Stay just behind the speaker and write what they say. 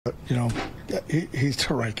You know, he's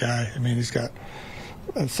the right guy. I mean, he's got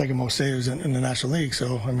the second most saves in the National League.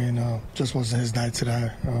 So, I mean, just wasn't his night today.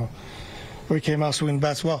 We came out swinging the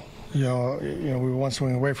bats well. You know, we were one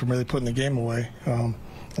swing away from really putting the game away. And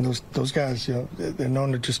those guys, you know, they're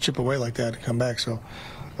known to just chip away like that and come back. So,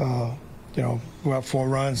 you know, we're up 4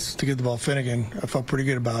 runs to get the ball Finnegan. I felt pretty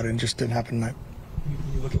good about it, and just didn't happen tonight.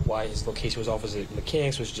 You look at why his location was off. Was it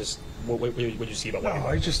mechanics? Was it just what did you see about?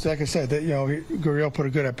 No, just like I said, that, you know, Gurriel put a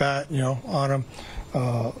good at bat, you know, on him.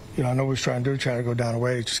 You know, I know what he was trying to do, trying to go down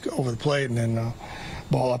away, just over the plate, and then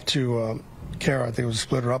ball up to Carroll. I think it was a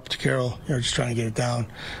splitter up to Carroll. You know, just trying to get it down.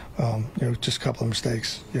 You know, just a couple of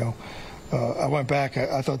mistakes. You know, I went back.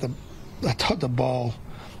 I thought the ball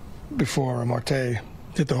before Marte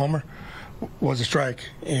hit the homer was a strike,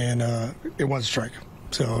 and it was a strike.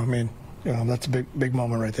 So I mean, you know, that's a big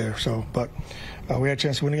moment right there. So, but we had a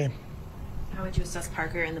chance to win the game. How would you assess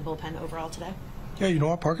Parker in the bullpen overall today? Yeah, you know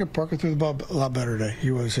what, Parker threw the ball a lot better today.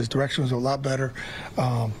 His direction was a lot better.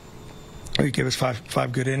 He gave us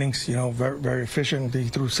five good innings. You know, very efficient. He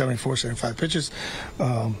threw 75 pitches.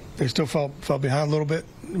 They still fell behind a little bit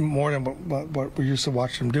more than what we used to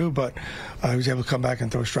watch him do, but he was able to come back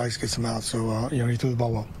and throw strikes, get some outs. So you know, he threw the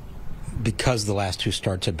ball well. Because the last 2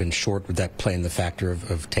 starts had been short, would that play in the factor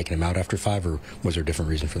of taking him out after 5, or was there a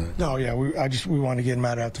different reason for that? No, yeah, we wanted to get him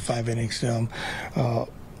out after 5 innings, and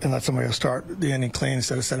let somebody else start the inning clean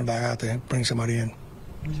instead of sending him back out there and bring somebody in.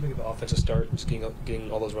 What did you make of the offensive start, just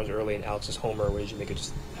getting all those runs early and outs as homer? What did you make of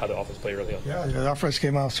just how the offense played early on? Yeah, the offense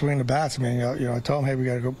came out swinging the bats. I mean, you know, I told them, hey, we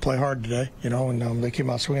got to go play hard today, you know, and they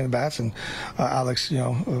came out swinging the bats, and Alex, you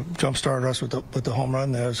know, jump-started us with the home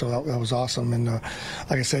run there, so that was awesome. And like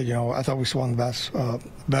I said, you know, I thought we swung the bats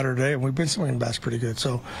better today, and we've been swinging the bats pretty good.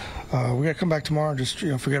 So we got to come back tomorrow and just,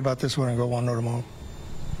 you know, forget about this one and go 1-0 tomorrow.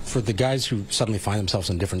 For the guys who suddenly find themselves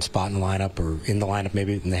in a different spot in the lineup, or in the lineup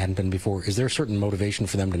maybe than they hadn't been before, is there a certain motivation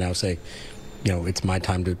for them to now say, you know, it's my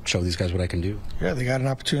time to show these guys what I can do? Yeah, they got an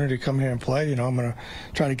opportunity to come here and play. You know, I'm going to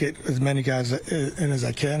try to get as many guys in as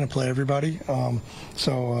I can and play everybody.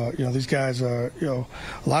 So, you know, these guys, you know,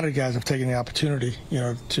 a lot of guys have taken the opportunity, you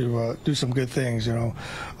know, to do some good things. You know,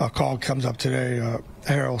 a call comes up today.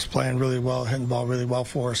 Harold's playing really well, hitting the ball really well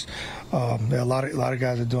for us. A lot of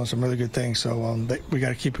guys are doing some really good things. So we got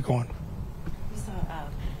to keep it going. We saw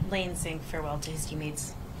Lane saying farewell to his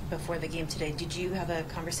teammates before the game today. Did you have a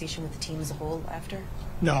conversation with the team as a whole after?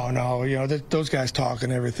 No. You know, those guys talk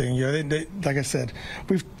and everything. You know, they like I said,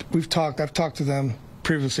 we've talked. I've talked to them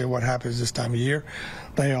previously what happens this time of year.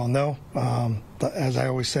 They all know. As I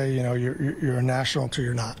always say, you know, you're a national until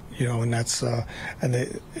you're not. You know, and that's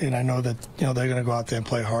and I know that, you know, they're going to go out there and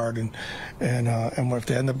play hard, and if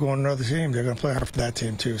they end up going to another team, they're going to play hard for that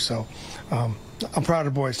team too. So I'm proud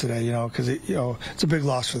of the boys today, you know, because you know, it's a big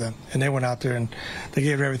loss for them, and they went out there and they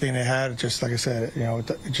gave everything they had. Just like I said, you know,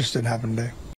 it just didn't happen today.